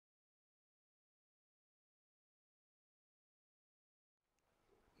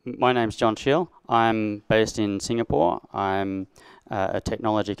My name's Jon Scheele. I'm based in Singapore. I'm a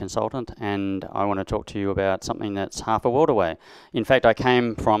technology consultant, and I want to talk to you about something that's half a world away. In fact, I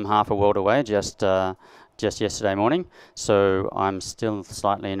came from half a world away just yesterday morning, so I'm still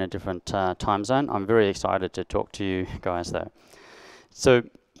slightly in a different time zone. I'm very excited to talk to you guys, though. So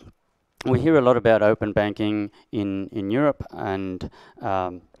we hear a lot about open banking in Europe, and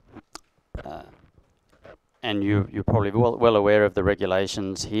you're probably well aware of the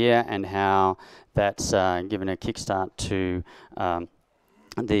regulations here and how that's given a kickstart to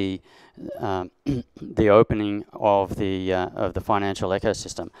the the opening of the financial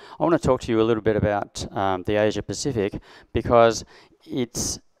ecosystem. I want to talk to you a little bit about the Asia Pacific because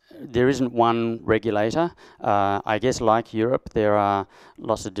there isn't one regulator. I guess like Europe, there are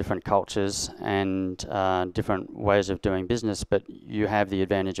lots of different cultures and different ways of doing business, but you have the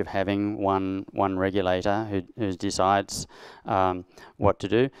advantage of having one regulator who decides what to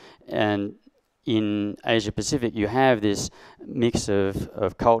do. And in Asia Pacific, you have this mix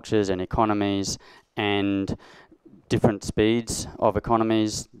of cultures and economies and different speeds of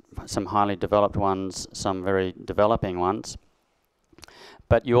economies, some highly developed ones, some very developing ones.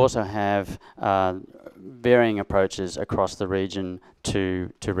 But you also have varying approaches across the region to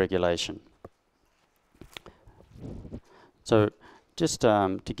regulation. So just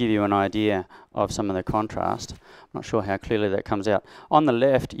to give you an idea of some of the contrast, I'm not sure how clearly that comes out. On the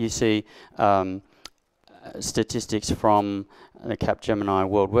left, you see statistics from the Capgemini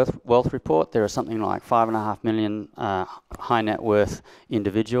World Wealth Report. There are something like 5.5 million high net worth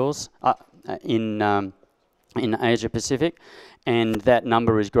individuals in Asia Pacific, and that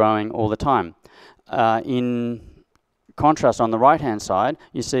number is growing all the time. In contrast, on the right-hand side,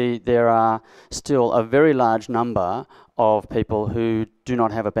 you see there are still a very large number of people who do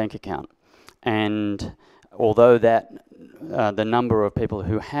not have a bank account. And although that the number of people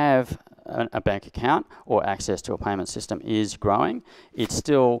who have a bank account or access to a payment system is growing, it's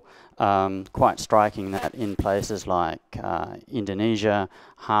still quite striking that in places like Indonesia,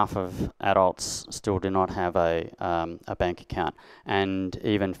 half of adults still do not have a bank account, and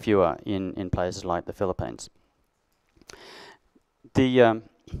even fewer in places like the Philippines. But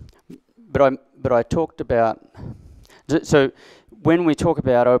I talked about, so when we talk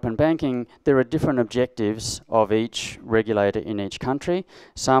about open banking, there are different objectives of each regulator in each country.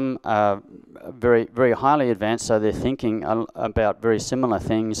 Some are very, very highly advanced, so they're thinking about very similar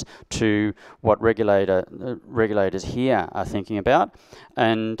things to what regulators here are thinking about.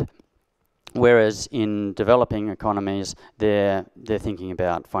 And whereas in developing economies, they're thinking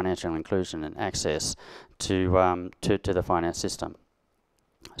about financial inclusion and access to the finance system.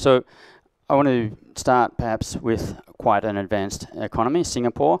 So I want to start perhaps with quite an advanced economy,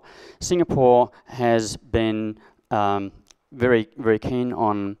 Singapore. Singapore has been very, very keen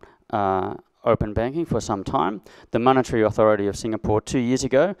on open banking for some time. The Monetary Authority of Singapore 2 years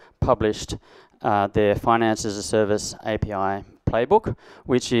ago published their Finance as a Service API playbook,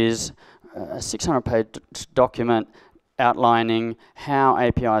 which is a 600-page document outlining how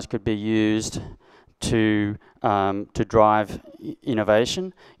APIs could be used to drive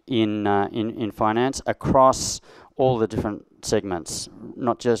innovation in finance across all the different segments,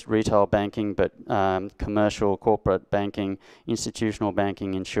 not just retail banking, but commercial, corporate banking, institutional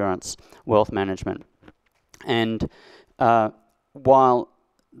banking, insurance, wealth management. And while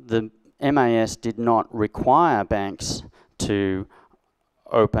the MAS did not require banks to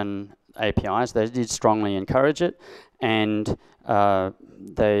open APIs, they did strongly encourage it, and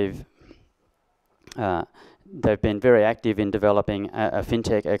they've been very active in developing a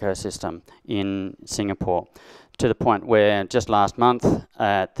fintech ecosystem in Singapore, to the point where just last month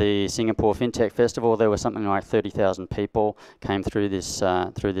at the Singapore Fintech Festival, there was something like 30,000 people came through this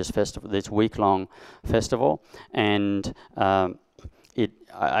festival, this week-long festival, and I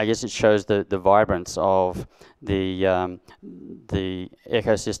guess it shows the vibrance of the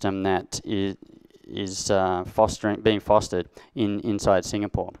ecosystem that is being fostered inside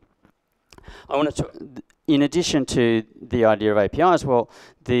Singapore. I want to, in addition to the idea of APIs, well,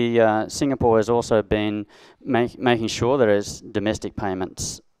 Singapore has also been making sure that its domestic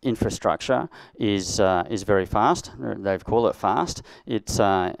payments infrastructure is very fast. They call it fast.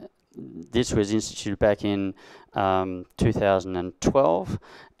 This was instituted back in 2012,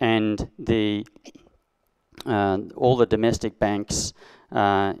 and all the domestic banks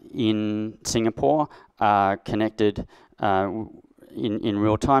in Singapore are connected in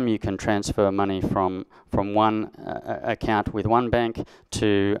real time you can transfer money from one account with one bank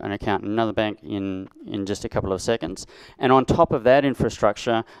to an account in another bank in just a couple of seconds. And on top of that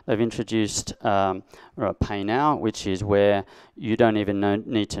infrastructure, they've introduced Pay Now, which is where you don't even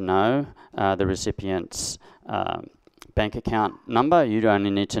need to know the recipient's bank account number. You only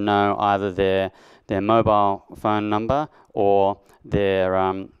need to know either their mobile phone number or their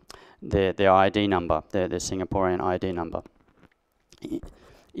ID number, their Singaporean ID number.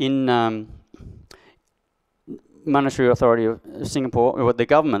 In Monetary Authority of Singapore, or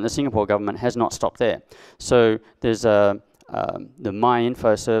the Singapore government has not stopped there. So there's the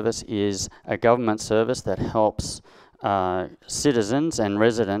MyInfo service is a government service that helps citizens and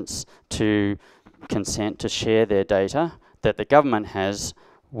residents to consent to share their data that the government has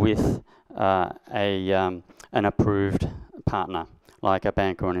with an approved partner, like a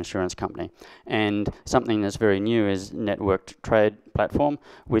bank or an insurance company. And something that's very new is networked trade platform,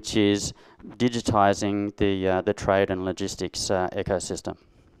 which is digitizing the trade and logistics ecosystem.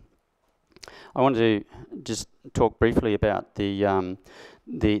 I want to just talk briefly about the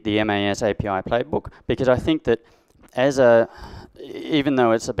MAS API playbook, because I think that even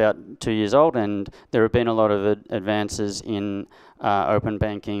though it's about 2 years old and there have been a lot of advances in open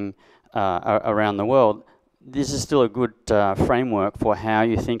banking around the world, this is still a good framework for how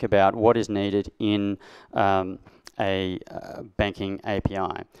you think about what is needed in a banking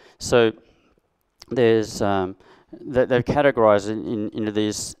API. So there's they've categorized it into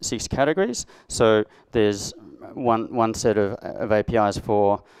these 6 categories. So there's one set of APIs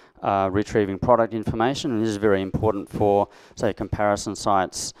for retrieving product information, and this is very important for, say, comparison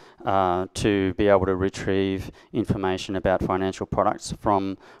sites to be able to retrieve information about financial products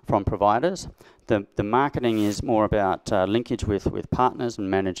from providers. The marketing is more about linkage with partners and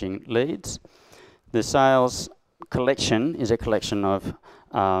managing leads. The sales collection is a collection of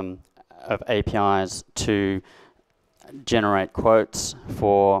APIs to generate quotes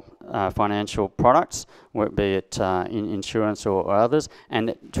for financial products, be it in insurance or others,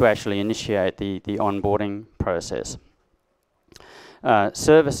 and to actually initiate the onboarding process.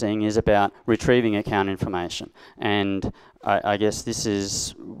 Servicing is about retrieving account information, and I guess this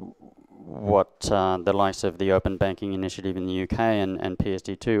is what the likes of the Open Banking Initiative in the UK and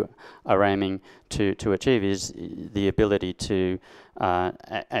PSD2 are aiming to achieve, is the ability to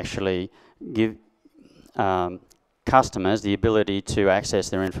actually give customers the ability to access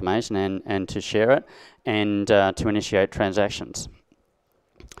their information and to share it, and to initiate transactions.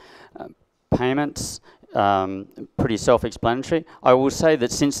 Payments, pretty self-explanatory. I will say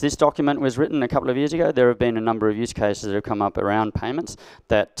that since this document was written a couple of years ago, there have been a number of use cases that have come up around payments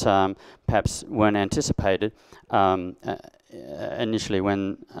that perhaps weren't anticipated initially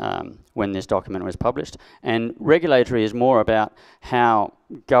when this document was published. And regulatory is more about how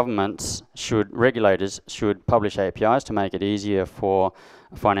regulators should publish APIs to make it easier for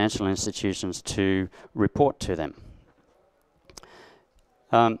financial institutions to report to them.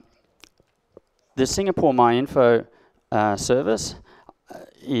 The Singapore MyInfo service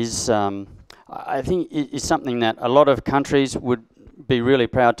is, I think, is something that a lot of countries would be really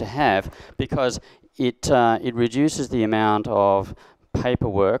proud to have, because it reduces the amount of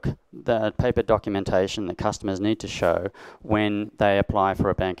paperwork, the paper documentation that customers need to show when they apply for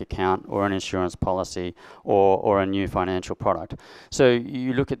a bank account or an insurance policy or a new financial product. So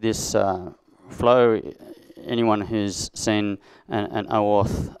you look at this flow. Anyone who's seen an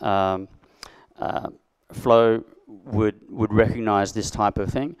OAuth flow would recognize this type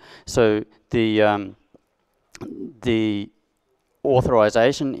of thing. So the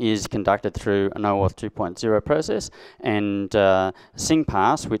authorization is conducted through an OAuth 2.0 process, and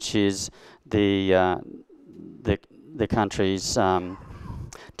SingPass, which is the country's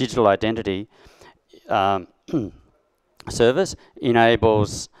digital identity service,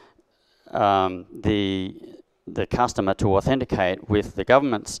 enables the customer to authenticate with the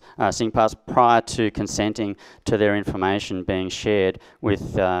government's SingPass prior to consenting to their information being shared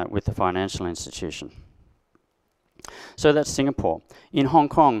with the financial institution. So that's Singapore. In Hong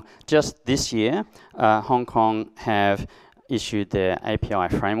Kong, just this year, Hong Kong have issued their API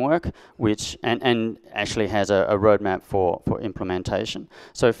framework, which and actually has a roadmap for implementation.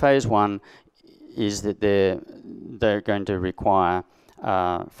 So phase 1 is that they're going to require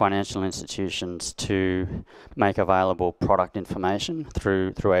financial institutions to make available product information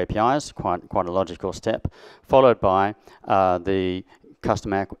through APIs, quite a logical step, followed by the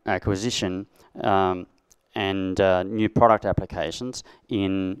customer acquisition and new product applications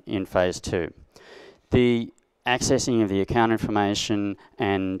in phase 2. The accessing of the account information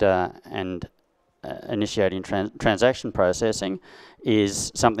and initiating transaction processing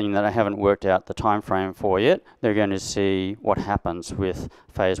is something that I haven't worked out the time frame for yet. They're going to see what happens with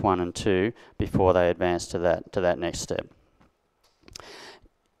phase 1 and 2 before they advance to that next step.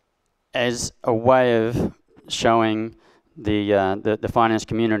 As a way of showing the finance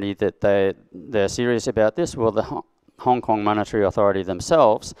community that they're serious about this, well, the Hong Kong Monetary Authority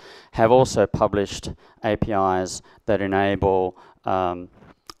themselves have also published APIs that enable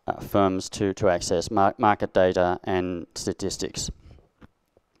firms to access market data and statistics.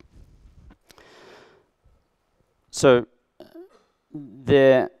 So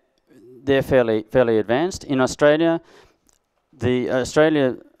they're fairly advanced. In Australia, the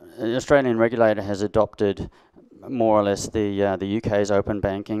Australian regulator has adopted more or less the UK's open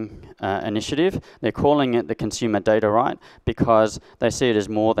banking initiative. They're calling it the consumer data right because they see it as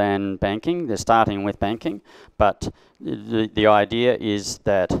more than banking. They're starting with banking, but the idea is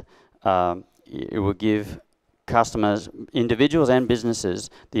that it will give customers, individuals and businesses,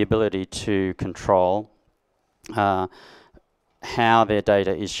 the ability to control how their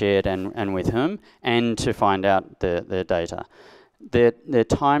data is shared and with whom, and to find out their data. Their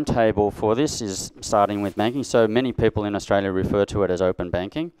timetable for this is starting with banking, so many people in Australia refer to it as open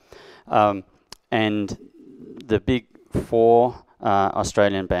banking. And the big 4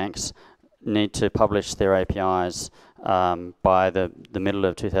 Australian banks need to publish their APIs by the middle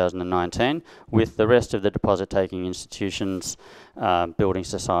of 2019, with the rest of the deposit-taking institutions, building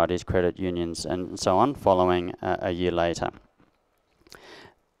societies, credit unions, and so on, following a year later.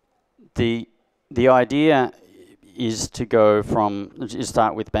 The idea is to go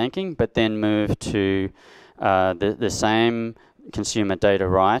start with banking, but then move to the same consumer data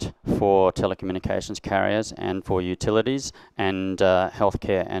right for telecommunications carriers and for utilities and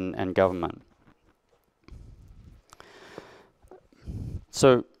healthcare and government.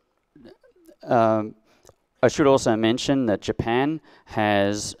 So I should also mention that Japan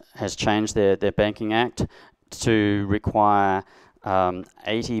has changed their Banking Act to require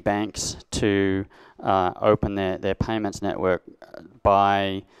 80 banks to open their payments network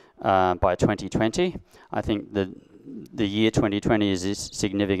by 2020. I think the year 2020 is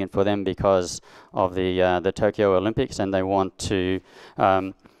significant for them because of the Tokyo Olympics, and they want to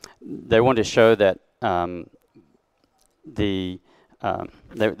show that they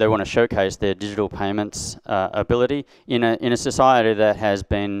want to showcase their digital payments ability in a society that has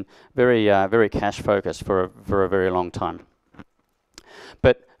been very cash focused for a very long time.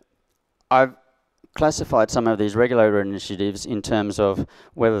 But I've classified some of these regulatory initiatives in terms of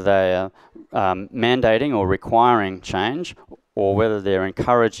whether they are mandating or requiring change, or whether they're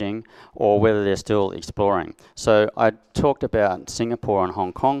encouraging, or whether they're still exploring. So I talked about Singapore and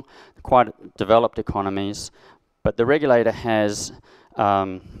Hong Kong, quite developed economies, but the regulator has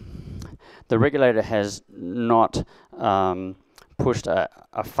not pushed a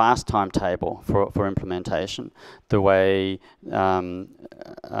fast timetable for implementation the way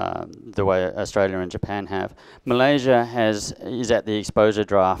Australia and Japan have. Malaysia is at the exposure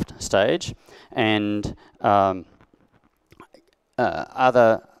draft stage, and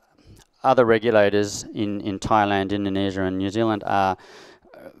other regulators in Thailand, Indonesia, and New Zealand are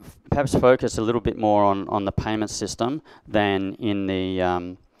perhaps focused a little bit more on the payment system than in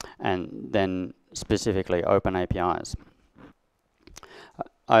the than specifically open APIs.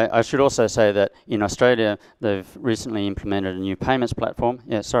 I should also say that in Australia, they've recently implemented a new payments platform.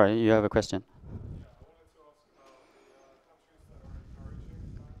 Yeah, sorry, you have a question. Yeah, I wanted to ask about the countries that are encouraging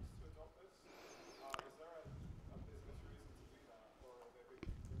banks to adopt this. Is there a business reason to do that, or are there big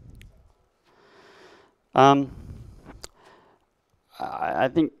incentives? I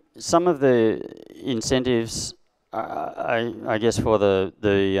think some of the incentives, I guess, for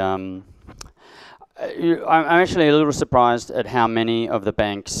I'm actually a little surprised at how many of the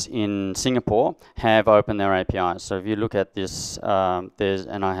banks in Singapore have opened their APIs. So if you look at this,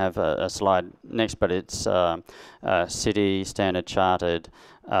 and I have a slide next, but it's Citi, Standard Chartered,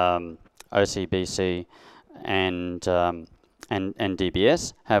 OCBC, and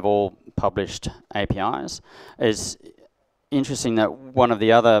DBS have all published APIs. It's interesting that one of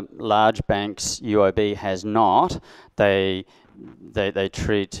the other large banks, UOB, has not. They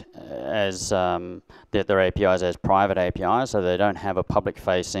treat as their APIs as private APIs, so they don't have a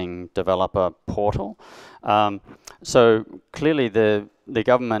public-facing developer portal. So clearly, the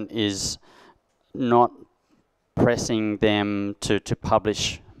government is not pressing them to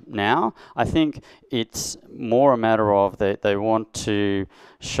publish now. I think it's more a matter of they want to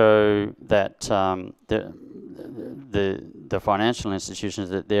show that the financial institutions,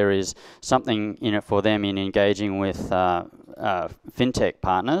 that there is something in it for them in engaging with fintech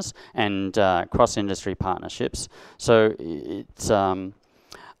partners and cross-industry partnerships. So it's I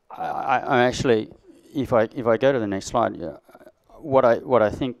actually, if I go to the next slide, what I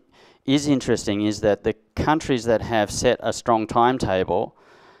think is interesting is that the countries that have set a strong timetable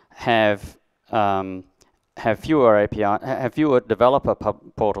have fewer developer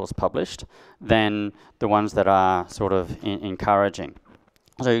portals published than the ones that are sort of encouraging.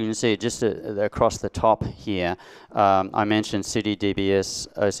 So you can see just across the top here, I mentioned Citi, DBS,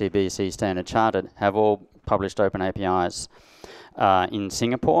 OCBC, Standard Chartered have all published open APIs in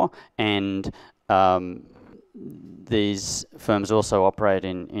Singapore, and these firms also operate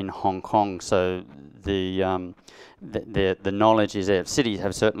in Hong Kong. So the knowledge is there. Citi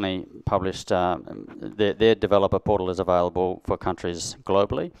have certainly published their developer portal is available for countries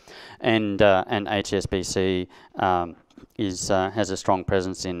globally, and HSBC has a strong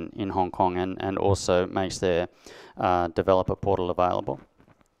presence in Hong Kong and also makes their developer portal available.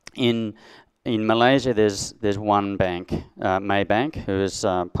 In Malaysia, there's one bank, Maybank, who has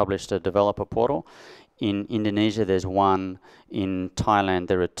published a developer portal. In Indonesia, there's one. In Thailand,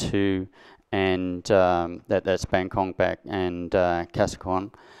 there are two, and that's Bangkok Bank and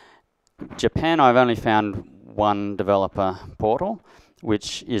Kasikorn. Japan, I've only found one developer portal,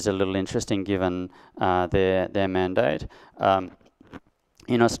 which is a little interesting given their mandate.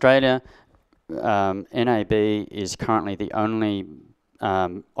 In Australia, NAB is currently the only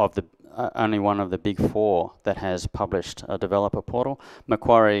only one of the big four that has published a developer portal.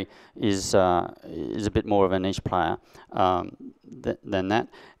 Macquarie is a bit more of a niche player than that.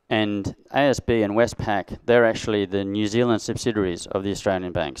 And ASB and Westpac, they're actually the New Zealand subsidiaries of the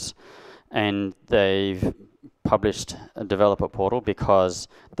Australian banks. And they've published a developer portal because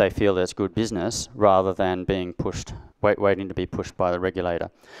they feel that's good business rather than being pushed, waiting to be pushed by the regulator.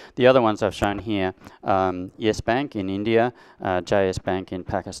 The other ones I've shown here, Yes Bank in India, JS Bank in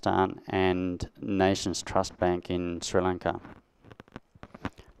Pakistan, and Nations Trust Bank in Sri Lanka.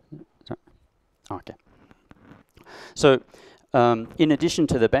 Okay. So, in addition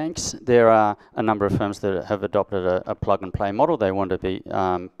to the banks, there are a number of firms that have adopted a plug-and-play model. They want to be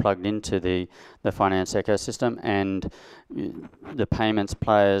plugged into the finance ecosystem, and the payments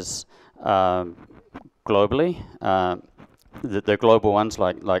players globally, the global ones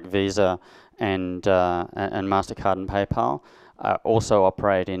like Visa and MasterCard and PayPal, also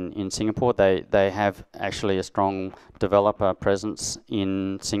operate in Singapore. They have actually a strong developer presence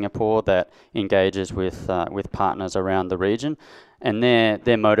in Singapore that engages with partners around the region, and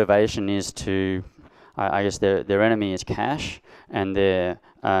their motivation is to, I guess their enemy is cash, and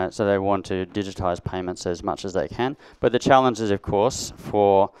so they want to digitize payments as much as they can. But the challenge is, of course,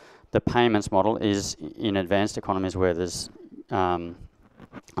 for the payments model is in advanced economies where there's a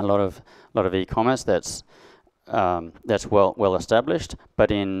lot of e-commerce that's well established,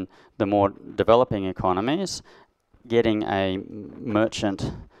 but in the more developing economies, getting a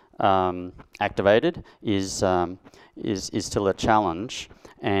merchant activated is still a challenge,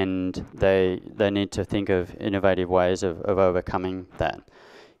 and they need to think of innovative ways of overcoming that.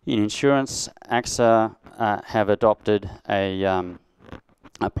 In insurance, AXA have adopted a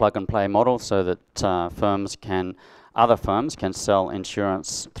plug-and-play model so that other firms can sell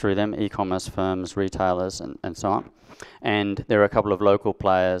insurance through them, e-commerce firms, retailers, and so on. And there are a couple of local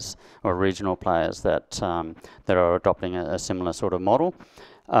players or regional players that are adopting a similar sort of model.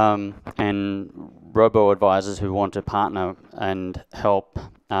 And robo-advisors who want to partner and help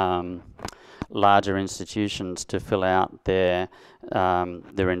larger institutions to fill out their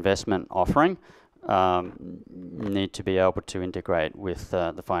investment offering need to be able to integrate with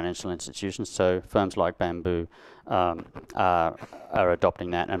the financial institutions. So firms like Bamboo are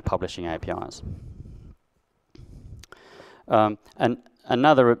adopting that and publishing APIs. And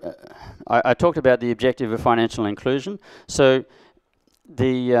another, I talked about the objective of financial inclusion. So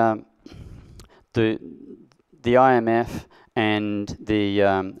the IMF and the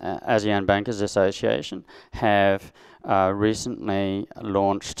ASEAN Bankers Association have recently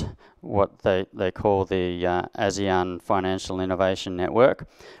launched what they call the ASEAN Financial Innovation Network,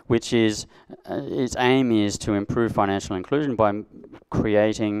 which is its aim is to improve financial inclusion by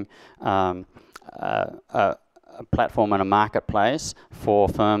creating a platform and a marketplace for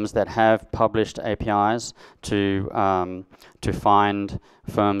firms that have published APIs to find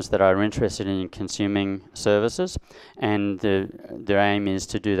firms that are interested in consuming services, and their aim is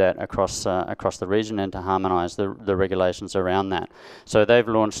to do that across the region and to harmonise the regulations around that. So they've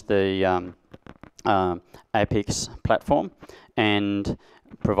launched the APIX platform and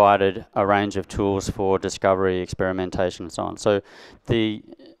provided a range of tools for discovery, experimentation, and so on. So the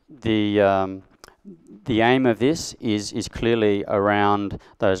The aim of this is clearly around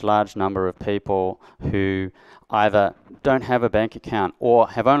those large number of people who either don't have a bank account or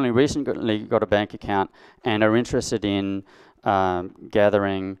have only recently got a bank account and are interested in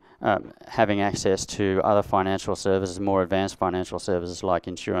having access to other financial services, more advanced financial services like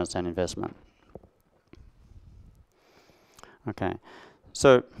insurance and investment. Okay,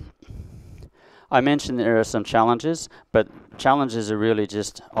 so I mentioned there are some challenges, but challenges are really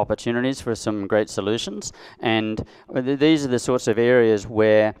just opportunities for some great solutions. And these are the sorts of areas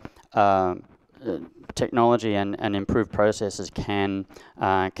where technology and improved processes can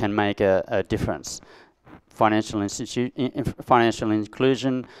make a difference. Financial inclusion,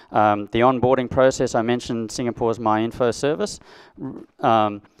 the onboarding process. I mentioned Singapore's MyInfo service.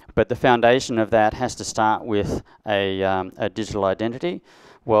 But the foundation of that has to start with a digital identity.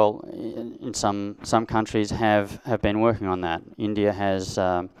 Well, in some countries have been working on that. India has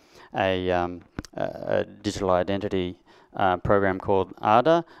a digital identity program called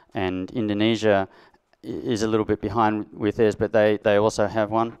ADA, and Indonesia is a little bit behind with theirs, but they also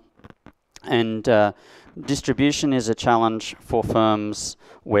have one. And distribution is a challenge for firms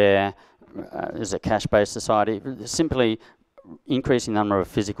where is a cash-based society. Simply increasing the number of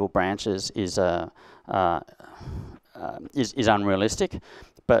physical branches is unrealistic.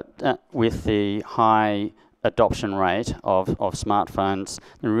 But with the high adoption rate of smartphones,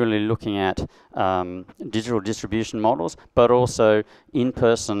 they're really looking at digital distribution models, but also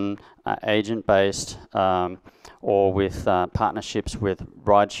in-person agent-based or with partnerships with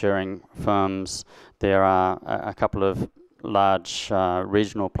ride-sharing firms. There are a couple of large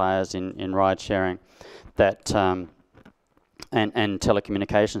regional players in ride-sharing that and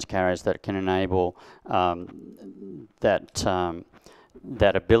telecommunications carriers that can enable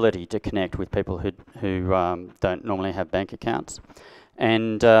that ability to connect with people who don't normally have bank accounts.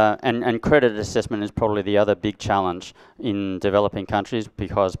 And credit assessment is probably the other big challenge in developing countries,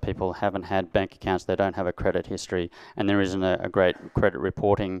 because people haven't had bank accounts, they don't have a credit history, and there isn't a great credit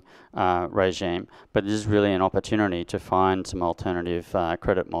reporting regime. But this is really an opportunity to find some alternative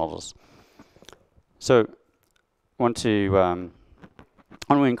credit models. So I want to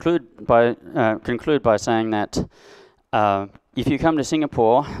conclude by saying that if you come to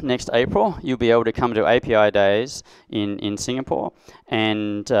Singapore next April, you'll be able to come to APIdays in Singapore,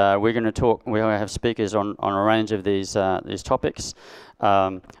 and we're going to talk. We'll have speakers on a range of these topics.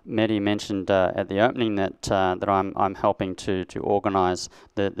 Mehdi mentioned at the opening that I'm helping to organise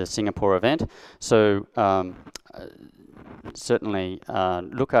the Singapore event. So certainly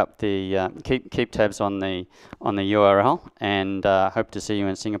look up keep tabs on the URL, and hope to see you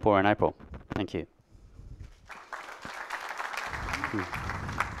in Singapore in April. Thank you.